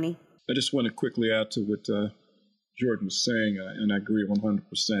ahead, Lonnie. I just want to quickly add to what Jordan was saying, and I agree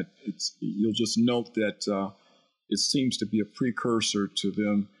 100%. You'll just note that it seems to be a precursor to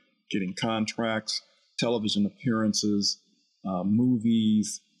them getting contracts, television appearances,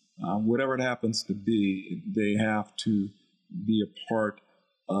 movies. Whatever it happens to be, they have to be a part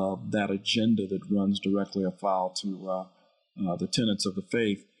of that agenda that runs directly afoul to the tenets of the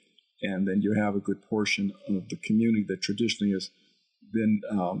faith. And then you have a good portion of the community that traditionally has been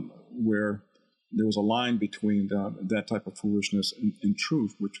where there was a line between that type of foolishness and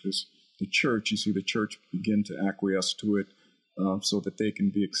truth, which was the church. You see the church begin to acquiesce to it so that they can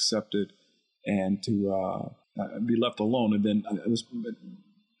be accepted and to be left alone. And then I was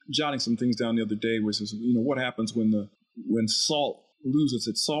jotting some things down the other day, which is, what happens when salt loses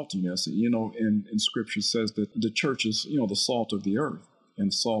its saltiness. And Scripture says that the church is, the salt of the earth.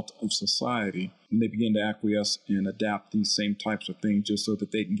 and salt of society, and they begin to acquiesce and adapt these same types of things just so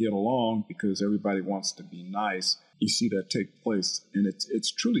that they can get along because everybody wants to be nice. You see that take place, and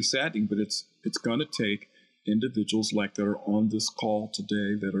it's truly saddening, but it's going to take individuals like that are on this call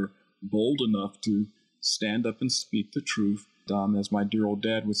today that are bold enough to stand up and speak the truth. As my dear old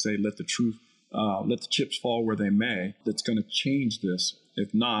dad would say, let the chips fall where they may. That's going to change this.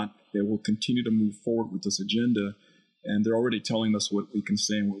 If not, they will continue to move forward with this agenda. And they're already telling us what we can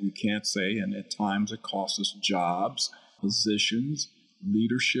say and what we can't say. And at times it costs us jobs, positions,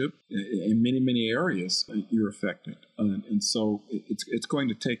 leadership. In many, many areas, you're affected. And so it's going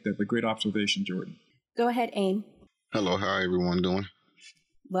to take that. But great observation, Jordan. Go ahead, Aim. Hello, how everyone doing?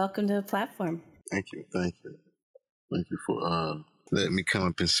 Welcome to the platform. Thank you for letting me come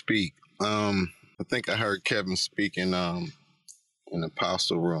up and speak. I think I heard Kevin speak in the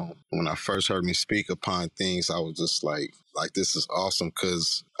apostle room. When I first heard me speak upon things, I was just like this is awesome,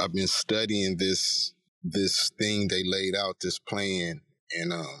 because I've been studying this thing they laid out, this plan.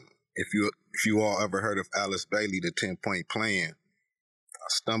 And if you all ever heard of Alice Bailey, the 10-point plan, I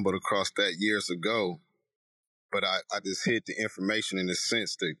stumbled across that years ago. But I just hid the information in the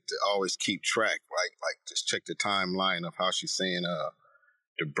sense to always keep track, right? Like just check the timeline of how she's saying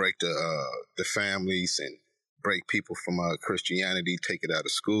to break the families and break people from Christianity, take it out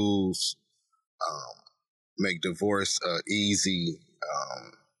of schools, make divorce easy,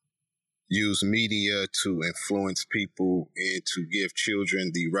 use media to influence people and to give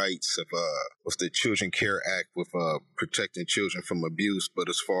children the rights of with the Children Care Act, with protecting children from abuse. But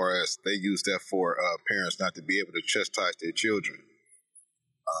as far as they use that for parents not to be able to chastise their children.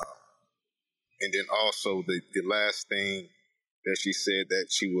 And then also the last thing that she said that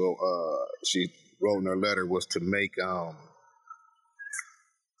she wrote in her letter was to make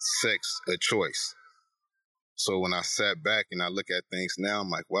sex a choice. So when I sat back and I look at things now, I'm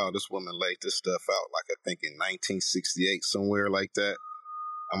like, wow, this woman laid this stuff out, like I think in 1968, somewhere like that.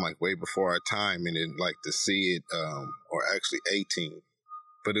 I'm like way before our time, and then like to see it, or actually 18,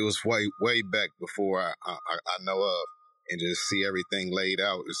 but it was way back before I know of, and to see everything laid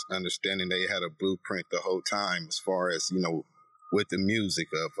out is understanding they had a blueprint the whole time as far as, with the music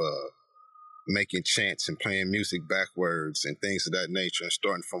of making chants and playing music backwards and things of that nature, and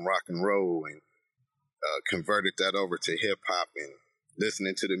starting from rock and roll and converted that over to hip hop, and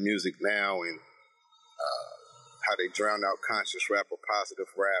listening to the music now, and how they drown out conscious rap or positive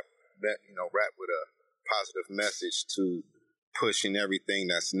rap, rap with a positive message to pushing everything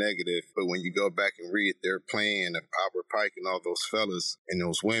that's negative. But when you go back and read their plan of Albert Pike and all those fellas and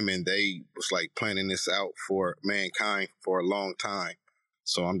those women, they was like planning this out for mankind for a long time.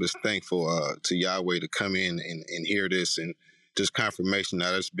 So I'm just thankful to Yahweh to come in and hear this, and just confirmation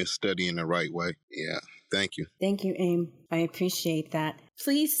that I've been studying the right way. Yeah. Thank you. Thank you, Aim. I appreciate that.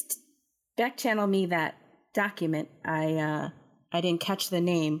 Please back channel me that document. I didn't catch the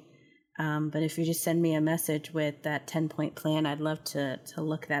name, but if you just send me a message with that 10-point plan, I'd love to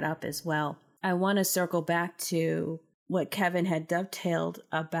look that up as well. I want to circle back to what Kevin had dovetailed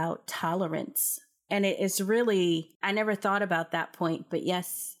about tolerance. And it is really, I never thought about that point, but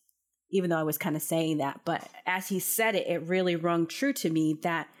yes, even though I was kind of saying that, but as he said it, it really rung true to me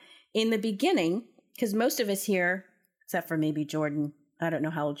that in the beginning, because most of us here, except for maybe Jordan, I don't know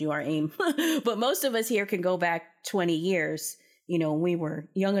how old you are, Aim, but most of us here can go back 20 years, when we were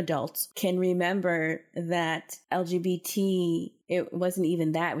young adults, can remember that LGBT, it wasn't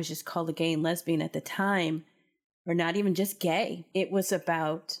even that, it was just called a gay and lesbian at the time, or not even just gay. It was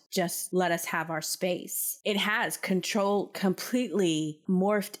about just let us have our space. It has completely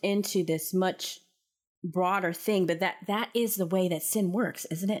morphed into this much broader thing, but that is the way that sin works,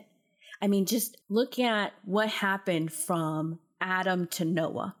 isn't it? I mean, just look at what happened from Adam to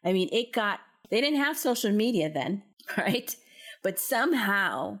Noah. I mean, they didn't have social media then, right? But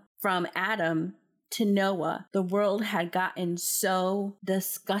somehow from Adam to Noah, the world had gotten so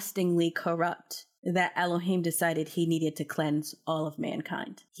disgustingly corrupt that Elohim decided he needed to cleanse all of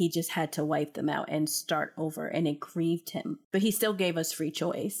mankind. He just had to wipe them out and start over, and it grieved him. But he still gave us free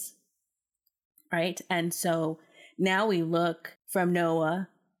choice, right? And so now we look from Noah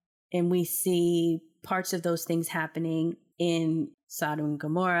and we see parts of those things happening in Sodom and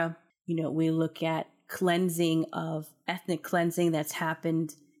Gomorrah. We look at ethnic cleansing that's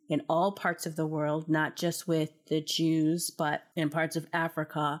happened in all parts of the world, not just with the Jews, but in parts of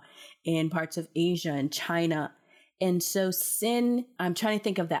Africa, in parts of Asia and China. And so sin, I'm trying to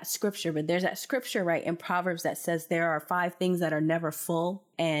think of that scripture, but there's that scripture, right, in Proverbs that says there are 5 things that are never full.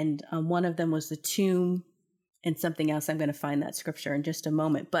 And one of them was the tomb and something else. I'm going to find that scripture in just a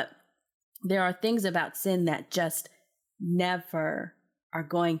moment. But there are things about sin that just never are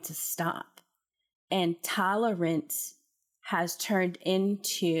going to stop. And tolerance has turned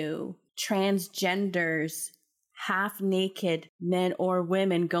into transgenders, half-naked men or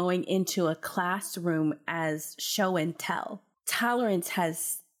women going into a classroom as show and tell. Tolerance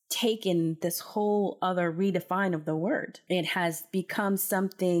has taken this whole other redefine of the word. It has become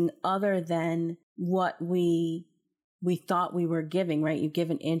something other than what we thought we were giving, right? You give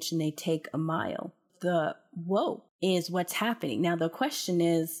an inch and they take a mile. The whoa is what's happening. Now, the question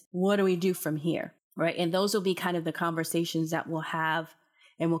is, what do we do from here, right? And those will be kind of the conversations that we'll have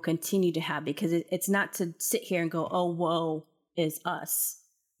and we'll continue to have, because it's not to sit here and go, oh, woe is us.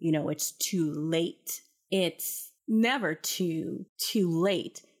 You know, it's too late. It's never too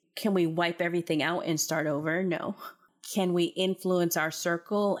late. Can we wipe everything out and start over? No. Can we influence our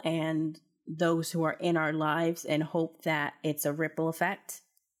circle and those who are in our lives and hope that it's a ripple effect?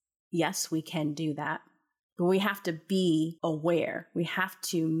 Yes, we can do that. But we have to be aware. We have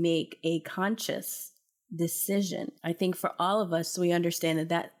to make a conscious decision. I think for all of us, we understand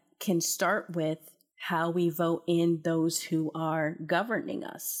that can start with how we vote in those who are governing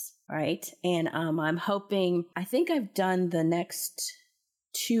us, right? And I'm hoping, I think I've done the next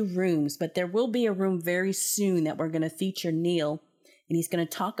 2 rooms, but there will be a room very soon that we're going to feature Neil, and he's going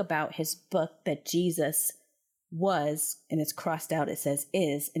to talk about his book that Jesus was, and it's crossed out, it says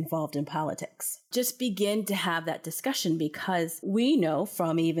is, involved in politics. Just begin to have that discussion, because we know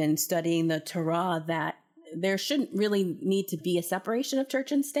from even studying the Torah that there shouldn't really need to be a separation of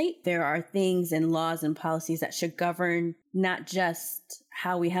church and state. There are things and laws and policies that should govern not just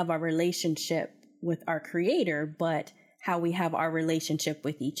how we have our relationship with our Creator, but how we have our relationship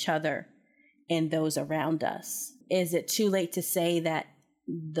with each other and those around us. Is it too late to say that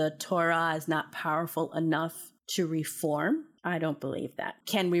the Torah is not powerful enough to reform? I don't believe that.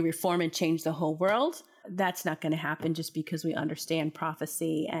 Can we reform and change the whole world? That's not going to happen just because we understand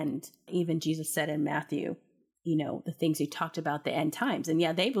prophecy. And even Jesus said in Matthew, you know, the things he talked about the end times. And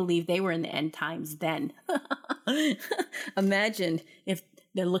yeah, they believe they were in the end times then. Imagine if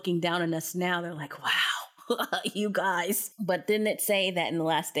they're looking down on us now, they're like, wow, you guys. But didn't it say that in the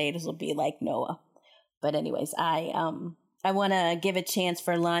last days will be like Noah? But anyways, I want to give a chance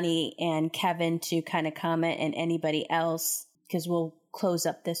for Lonnie and Kevin to kind of comment, and anybody else, because we'll close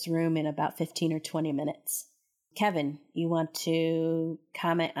up this room in about 15 or 20 minutes. Kevin, you want to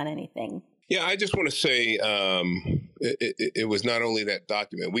comment on anything? Yeah, I just want to say it was not only that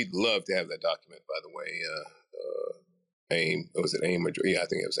document. We'd love to have that document, by the way. AIM, was it AIM? Yeah, I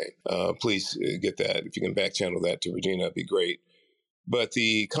think it was AIM. Please get that. If you can back channel that to Regina, that'd be great. But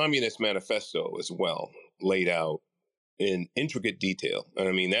the Communist Manifesto as well, laid out in intricate detail. And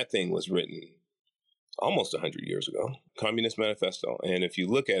I mean, that thing was written almost 100 years ago, Communist Manifesto. And if you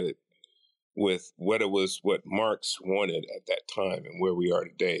look at it with what Marx wanted at that time and where we are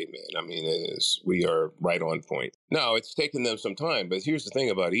today, man, I mean, we are right on point. Now, it's taken them some time, but here's the thing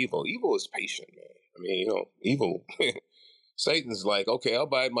about evil. Evil is patient, man. I mean, you know, evil, Satan's like, okay, I'll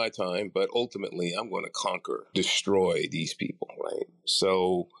bide my time, but ultimately I'm going to conquer, destroy these people, right?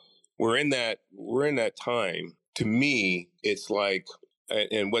 So we're in that time. To me, it's like,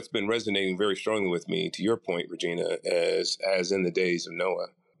 and what's been resonating very strongly with me, to your point, Regina, as in the days of Noah,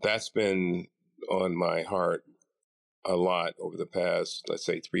 that's been on my heart a lot over the past, let's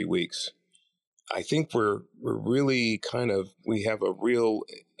say, 3 weeks. I think we're really we have a real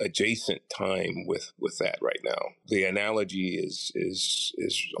adjacent time with that right now. The analogy is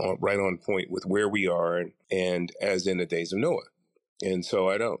right on point with where we are, and as in the days of Noah. And so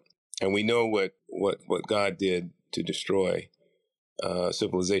and we know what God did to destroy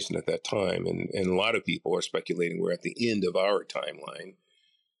civilization at that time. And a lot of people are speculating we're at the end of our timeline,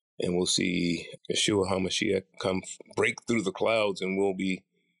 and we'll see Yeshua HaMashiach come break through the clouds, and we'll be,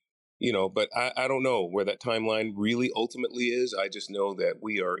 you know, but I don't know where that timeline really ultimately is. I just know that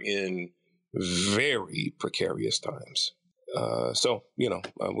we are in very precarious times. So, you know,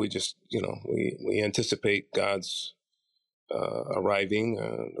 we just, you know, we anticipate God's arriving,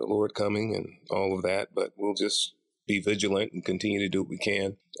 the Lord coming and all of that, but we'll just be vigilant and continue to do what we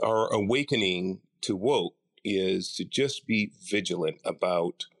can. Our awakening to woke is to just be vigilant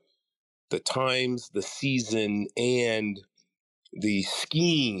about the times, the season, and the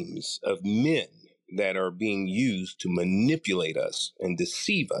schemes of men that are being used to manipulate us and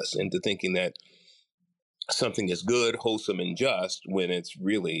deceive us into thinking that something is good, wholesome, and just when it's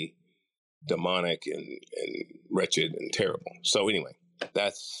really demonic and wretched and terrible. So anyway,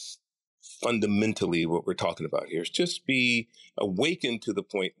 that's fundamentally what we're talking about here, is just be awakened to the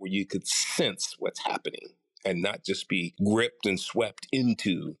point where you could sense what's happening and not just be gripped and swept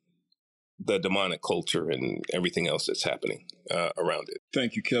into the demonic culture and everything else that's happening around it.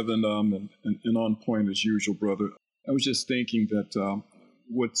 Thank you, Kevin. And on point as usual, brother. I was just thinking that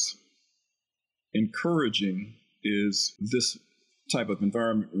what's encouraging is this type of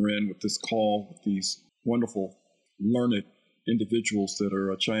environment we're in, with this call, with these wonderful, learned individuals that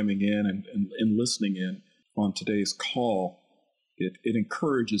are chiming in and listening in on today's call. It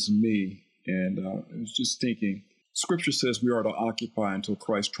encourages me. And I was just thinking, Scripture says we are to occupy until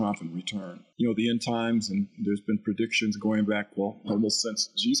Christ's triumphant return. You know, the end times, and there's been predictions going back, well, almost since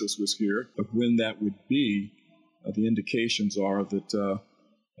Jesus was here, of when that would be. The indications are that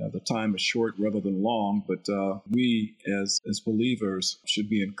the time is short rather than long, but we as believers should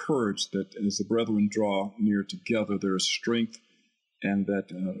be encouraged that as the brethren draw near together, there is strength, and that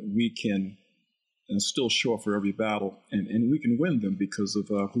we can still show up for every battle, and we can win them because of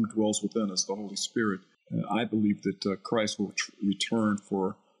who dwells within us, the Holy Spirit. I believe that Christ will return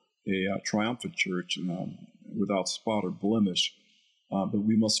for a triumphant church without spot or blemish. But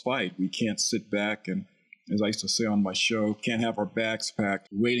we must fight. We can't sit back and, as I used to say on my show, can't have our bags packed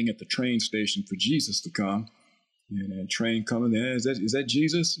waiting at the train station for Jesus to come. And train coming, is that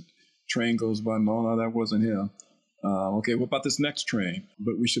Jesus? Train goes by, no, that wasn't him. Okay, what about this next train?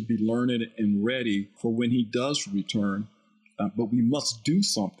 But we should be learned and ready for when he does return. But we must do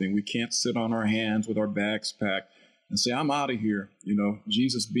something. We can't sit on our hands with our bags packed and say, I'm out of here. You know,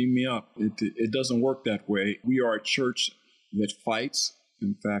 Jesus, beam me up. It doesn't work that way. We are a church that fights.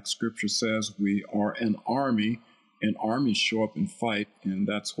 In fact, Scripture says we are an army, and armies show up and fight. And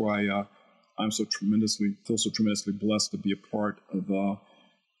that's why I feel so tremendously blessed to be a part of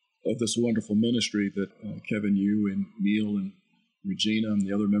this wonderful ministry that Kevin, you and Neil and Regina and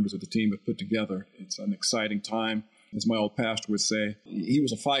the other members of the team have put together. It's an exciting time. As my old pastor would say, he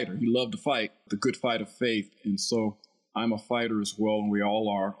was a fighter. He loved to fight, the good fight of faith. And so I'm a fighter as well, and we all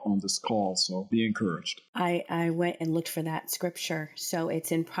are on this call. So be encouraged. I went and looked for that scripture. So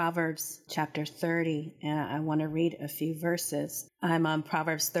it's in Proverbs chapter 30, and I want to read a few verses. I'm on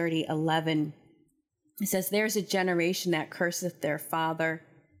Proverbs 30:11. It says, there's a generation that curseth their father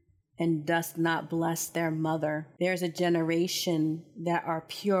and doth not bless their mother. There's a generation that are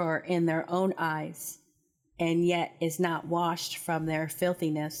pure in their own eyes, and yet is not washed from their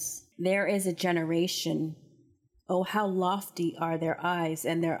filthiness. There is a generation, oh, how lofty are their eyes,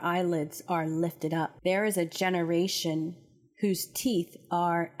 and their eyelids are lifted up. There is a generation whose teeth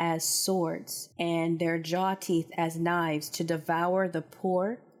are as swords, and their jaw teeth as knives, to devour the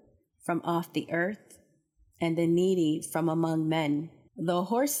poor from off the earth, and the needy from among men. The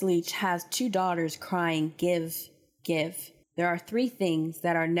horseleech has 2 daughters crying, give, give. There are 3 things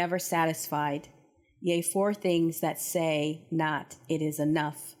that are never satisfied, yea, 4 things that say not, it is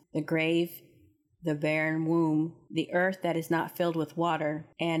enough. The grave, the barren womb, the earth that is not filled with water,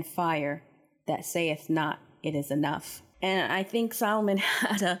 and fire that saith not, it is enough. And I think Solomon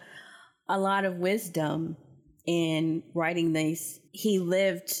had a lot of wisdom in writing these. He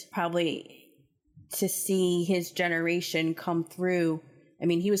lived probably to see his generation come through. I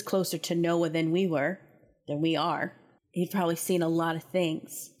mean, he was closer to Noah than we are. He'd probably seen a lot of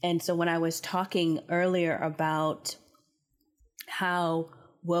things. And so when I was talking earlier about how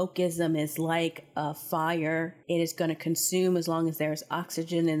wokeism is like a fire, it is going to consume as long as there's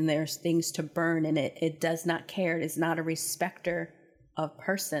oxygen and there's things to burn in it. It does not care. It is not a respecter of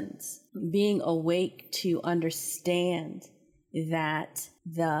persons. Being awake to understand that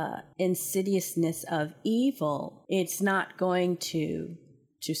the insidiousness of evil, it's not going to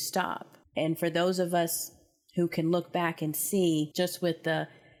stop. And for those of us who can look back and see, just with the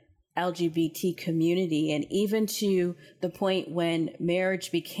LGBT community, and even to the point when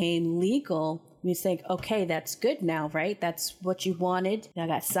marriage became legal, we think, okay, that's good now, right? That's what you wanted. That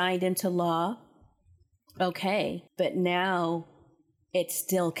got signed into law. Okay. But now it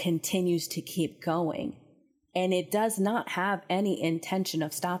still continues to keep going. And it does not have any intention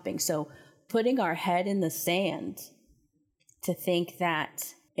of stopping. So putting our head in the sand to think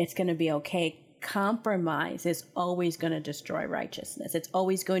that it's going to be okay, compromise is always going to destroy righteousness. It's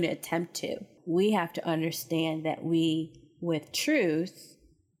always going to attempt to. We have to understand that we, with truth,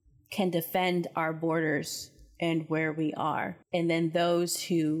 can defend our borders and where we are. And then those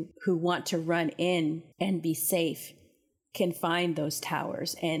who want to run in and be safe can find those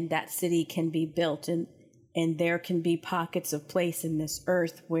towers, and that city can be built, and there can be pockets of place in this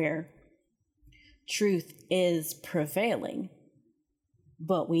earth where truth is prevailing.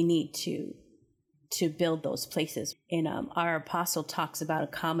 But we need to build those places. And our apostle talks about a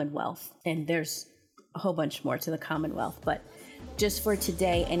commonwealth, and there's a whole bunch more to the commonwealth. But just for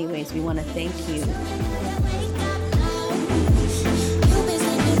today, anyways, we want to thank you.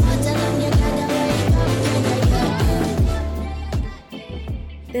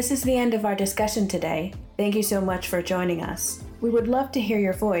 This is the end of our discussion today. Thank you so much for joining us. We would love to hear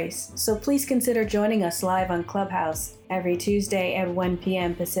your voice, so please consider joining us live on Clubhouse every Tuesday at 1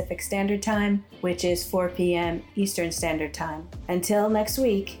 p.m. Pacific Standard Time, which is 4 p.m. Eastern Standard Time. Until next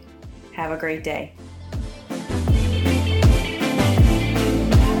week, have a great day.